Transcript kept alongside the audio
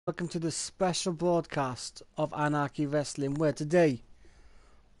welcome to the special broadcast of Anarchy Wrestling, where today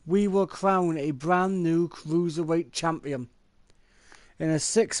we will crown a brand new Cruiserweight champion. In a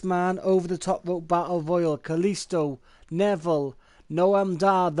six-man over-the-top rope battle royal, Kalisto, Neville, Noam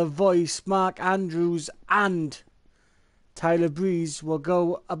Dar, The Voice, Mark Andrews and Tyler Breeze will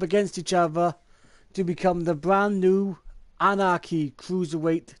go up against each other to become the brand new Anarchy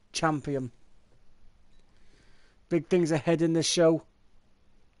Cruiserweight champion. Big things ahead in this show.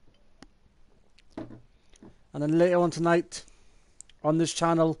 And then later on tonight, on this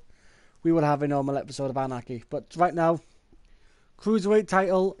channel, we will have a normal episode of Anarchy. But right now, Cruiserweight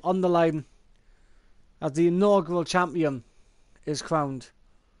title on the line as the inaugural champion is crowned.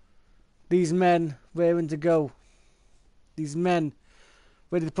 These men raring to go. These men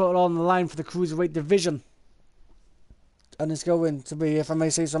ready to put it all on the line for the Cruiserweight division. And it's going to be, if I may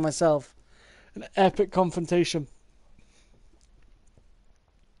say so myself, an epic confrontation.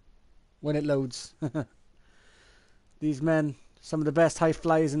 When it loads. These men, some of the best high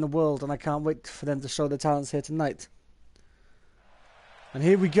flyers in the world, and I can't wait for them to show their talents here tonight. And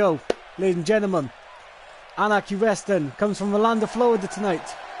here we go, ladies and gentlemen. Anarchy Wrestling comes from Orlando, Florida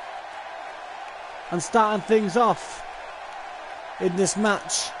tonight. And starting things off in this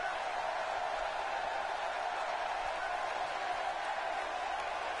match,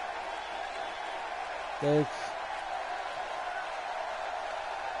 here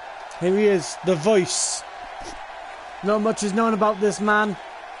he is, The Voice. Not much is known about this man,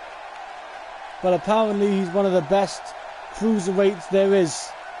 but apparently he's one of the best cruiserweights there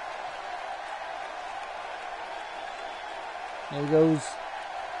is. There he goes.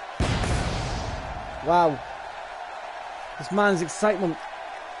 Wow. This man's excitement.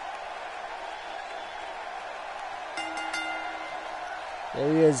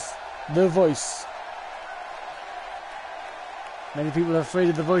 There he is, The Voice. Many people are afraid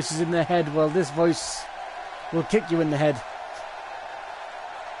of the voices in their head. Well, this voice will kick you in the head.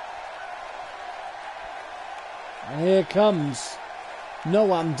 And here comes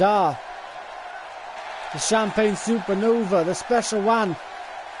Noam Dar, the Champagne Supernova, the special one.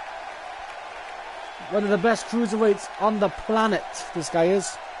 One of the best cruiserweights on the planet, this guy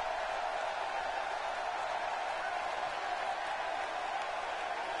is.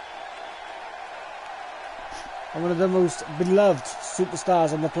 And one of the most beloved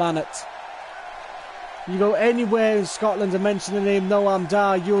superstars on the planet. You go anywhere in Scotland and mention the name Noam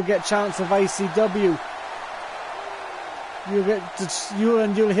Dar, you'll get chants of ICW.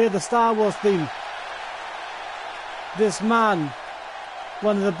 You'll hear the Star Wars theme. This man,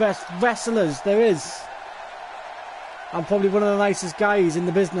 one of the best wrestlers there is, and probably one of the nicest guys in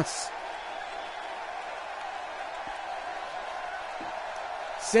the business.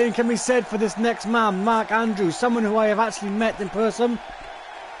 Same can be said for this next man, Mark Andrews, someone who I have actually met in person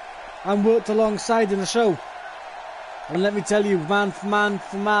and worked alongside in the show. And let me tell you, man for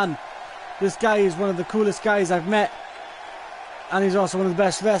man, this guy is one of the coolest guys I've met. And he's also one of the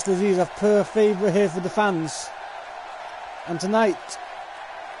best wrestlers. He's a pure favourite here for the fans. And tonight,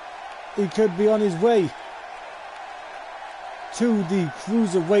 he could be on his way to the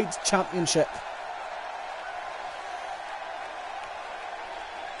Cruiserweight Championship.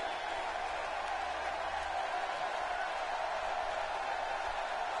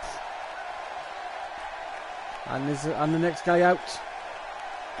 And the next guy out.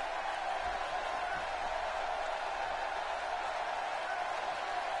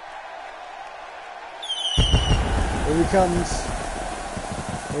 Here he comes.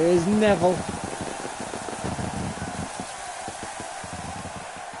 Here's Neville.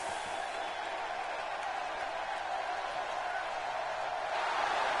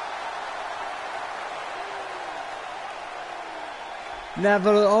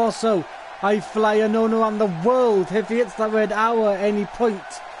 Neville also high flyer known around the world. If he hits that red hour at any point,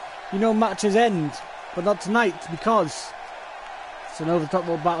 you know matches end. But not tonight, because it's an over-the-top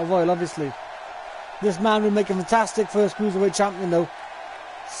rope battle royal, obviously. This man will make a fantastic first Cruiserweight champion though.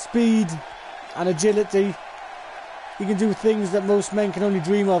 Speed and agility. He can do things that most men can only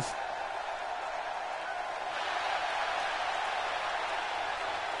dream of.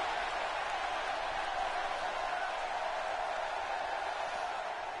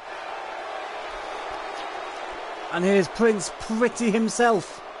 And here's Prince Pretty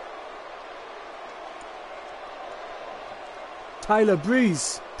himself, Tyler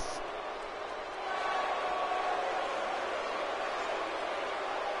Breeze.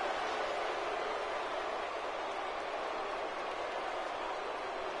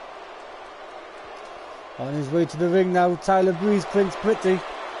 On his way to the ring now, Tyler Breeze, Prince Pretty.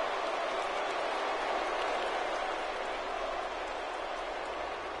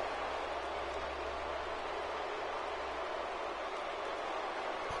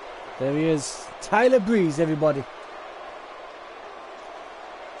 There he is. Tyler Breeze, everybody.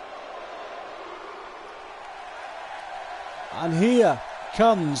 And here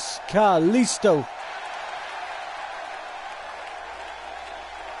comes Kalisto.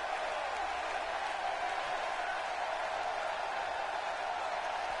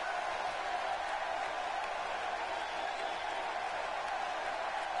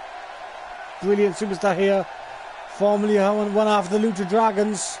 Brilliant superstar here. Formerly one half of the Lucha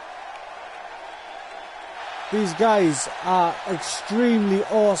Dragons. These guys are extremely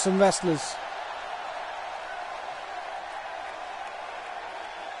awesome wrestlers.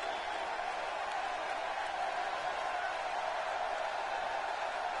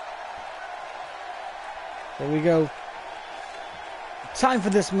 There we go. Time for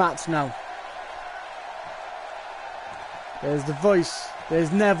this match now. There's the voice.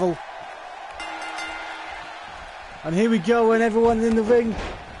 There's Neville. And here we go, and everyone's in the ring.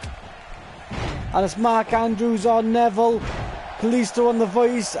 And it's Mark Andrews on Neville, Kalisto on the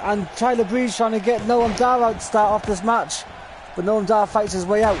voice, and Tyler Breeze trying to get Noam Dar out to start off this match. But Noam Dar fights his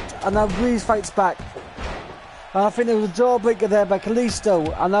way out, and now Breeze fights back. And I think there was a jawbreaker there by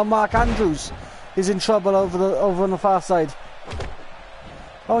Kalisto, and now Mark Andrews is in trouble over on the far side.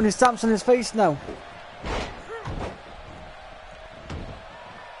 Oh, and he stamps on his face now.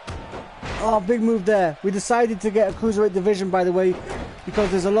 Oh, big move there. We decided to get a Cruiserweight division, by the way,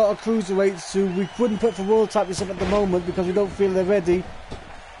 because there's a lot of Cruiserweights who we wouldn't put for World Championship at the moment because we don't feel they're ready.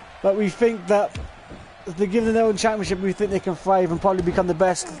 But we think that if they give them their own championship, we think they can thrive and probably become the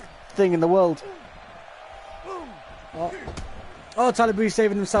best thing in the world. Oh, Tyler Breeze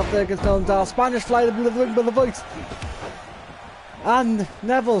saving himself there against Noam Dar. Spanish fly the ring by the voice. And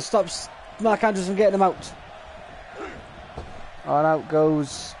Neville stops Mark Andrews from getting him out. And out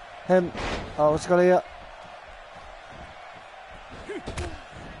goes him. Oh, what's going on here?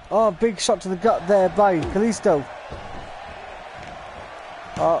 Oh, big shot to the gut there by Kalisto.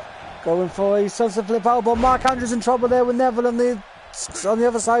 Oh, going for a sunset flip elbow. Mark Andrews in trouble there with Neville on the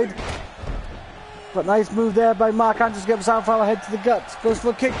other side. But nice move there by Mark Andrews to get himself out head to the gut. Goes for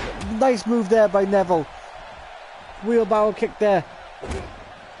a kick. Nice move there by Neville. Wheelbarrow kick there.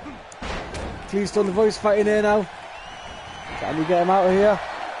 Kalisto on the voice fighting here now. Can we get him out of here?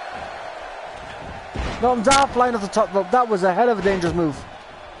 Noam Dar flying off the top rope. That was a hell of a dangerous move.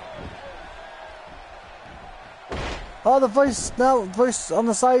 Oh, the voice now. Voice on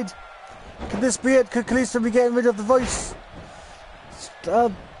the side. Could this be it? Could Kalisto be getting rid of the voice?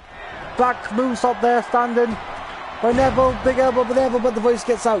 Back moonsault there, standing by Neville. Big elbow by Neville, but the voice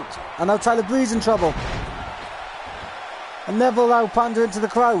gets out. And now Tyler Breeze in trouble. And Neville now pandering to the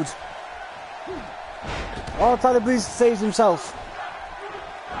crowd. Oh, Tyler Breeze saves himself.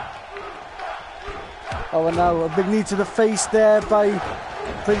 Oh, and now a big knee to the face there by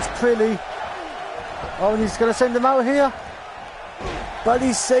Prince Prilly. Oh, and he's going to send him out here. But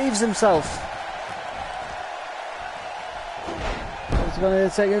he saves himself. He's going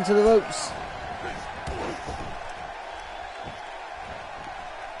to take him to the ropes.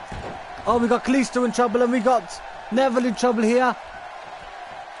 Oh, we got Kalisto in trouble and we got Neville in trouble here.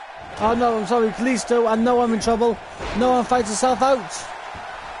 Oh no, I'm sorry, Kalisto and Noam in trouble. Noam fights himself out.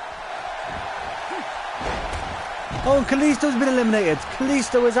 Oh, and Kalisto's been eliminated.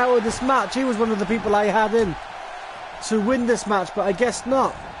 Kalisto is out of this match. He was one of the people I had in to win this match, but I guess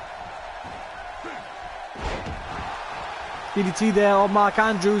not. DDT there on Mark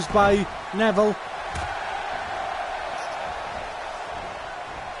Andrews by Neville.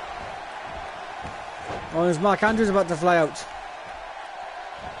 Oh, is Mark Andrews about to fly out?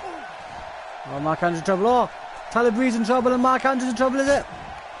 Oh, Mark Andrews in trouble. Oh, Tyler Breeze in trouble and Mark Andrews in trouble, is it?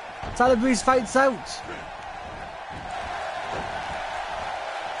 Tyler Breeze fights out.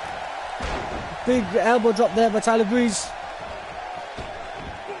 Big elbow drop there by Tyler Breeze.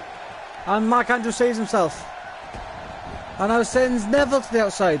 And Mark Andrews saves himself. And now sends Neville to the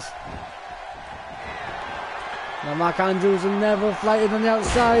outside. Now Mark Andrews and Neville flighted on the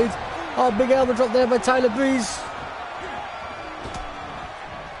outside. Oh, big elbow drop there by Tyler Breeze.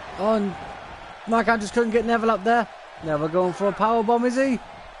 Oh, and Mark Andrews couldn't get Neville up there. Neville going for a powerbomb, is he?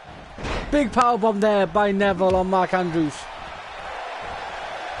 Big powerbomb there by Neville on Mark Andrews.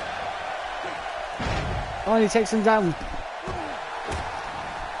 Oh, and he takes him down.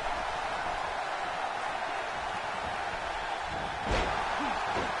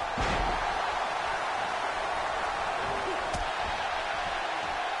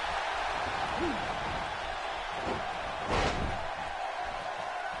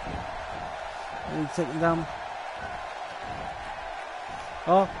 And he takes him down.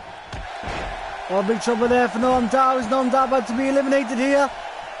 Oh. Oh, big trouble there for Noam Dar. Is Noam Dar about to be eliminated here?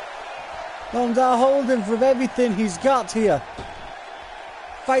 Noam Dar holding for everything he's got here.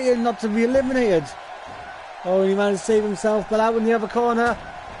 Fighting not to be eliminated. Oh, he managed to save himself, but out in the other corner.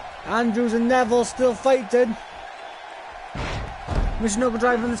 Andrews and Neville still fighting. Michinoku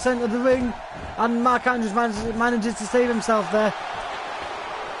driver in the centre of the ring. And Mark Andrews manages to save himself there.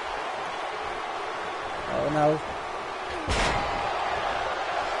 Oh no.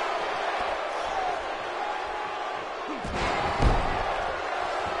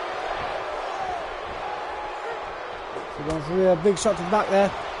 So going for a big shot to the back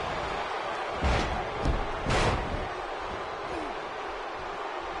there.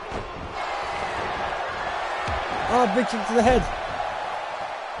 Oh, big kick to the head.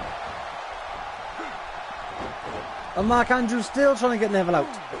 And Mark Andrews still trying to get Neville out.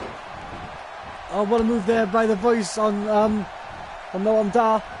 Oh, what a move there by the voice on Noam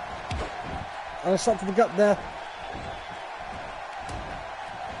Dar. And a shot to the gut there.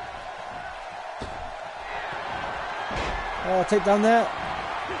 Oh, take down there.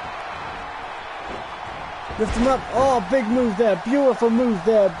 Lift him up. Oh, big move there. Beautiful move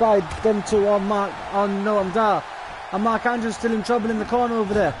there by them two on Noam Dar. And Mark Andrews still in trouble in the corner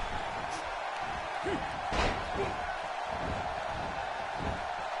over there.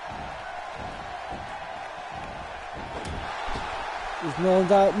 There's no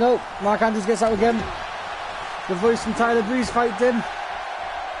doubt. No, Mark Andrews gets out again. The voice and Tyler Breeze fight in.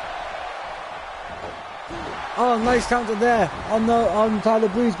 Oh, nice counter there on Tyler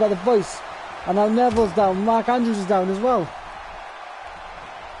Breeze by the voice. And now Neville's down. Mark Andrews is down as well.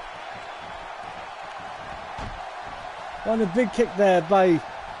 On a big kick there by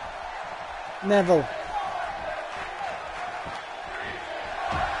Neville.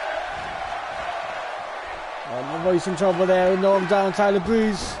 And the voice in trouble there, and Noam down Tyler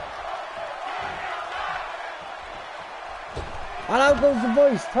Breeze. And out goes the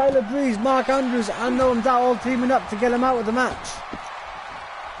voice, Tyler Breeze, Mark Andrews and Noam Dar all teaming up to get him out of the match.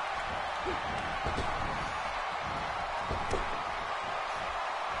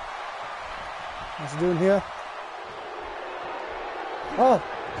 What's he doing here? Oh,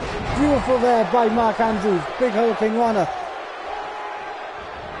 beautiful there by Mark Andrews, big Hurricane Rana.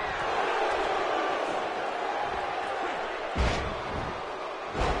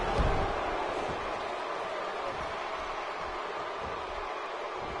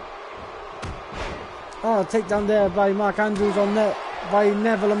 Oh, takedown there by Mark Andrews on net by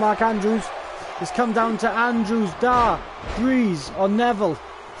Neville, and Mark Andrews. It's come down to Andrews, Dar, Breeze on Neville.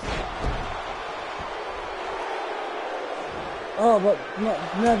 Oh, but not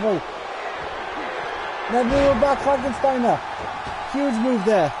Neville. Neville back Frankensteiner. Huge move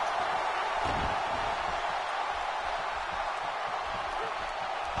there.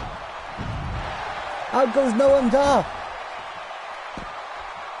 Out goes Noam Dar.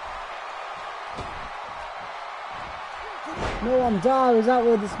 Noam Dar is out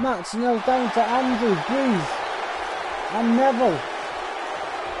with this match, and now it's down to Andrews, Breeze and Neville.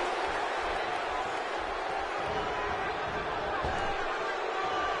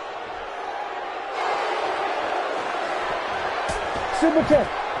 Super kick,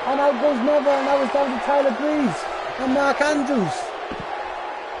 and out goes Neville, and now it's down to Tyler Breeze and Mark Andrews.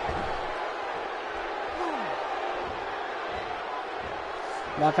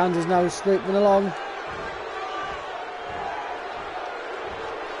 Mark Andrews now scraping along.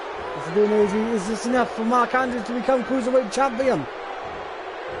 Is this enough for Mark Andrews to become Cruiserweight champion?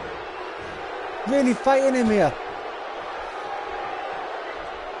 Really fighting him here.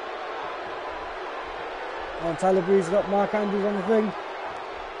 Oh, Tyler Breeze got Mark Andrews on the thing.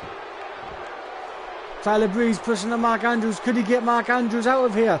 Tyler Breeze pushing on Mark Andrews. Could he get Mark Andrews out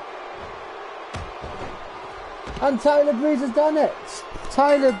of here? And Tyler Breeze has done it.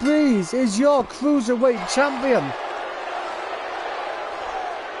 Tyler Breeze is your Cruiserweight champion.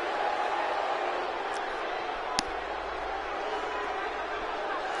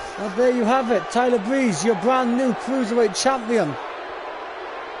 And there you have it, Tyler Breeze, your brand new Cruiserweight champion.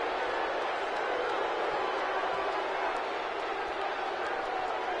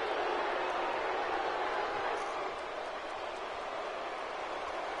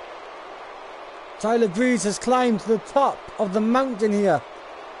 Tyler Breeze has climbed to the top of the mountain here.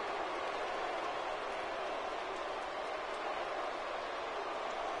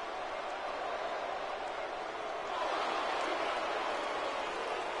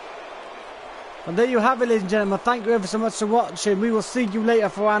 And there you have it, ladies and gentlemen. Thank you ever so much for watching. We will see you later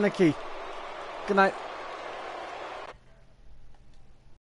for Anarchy. Good night.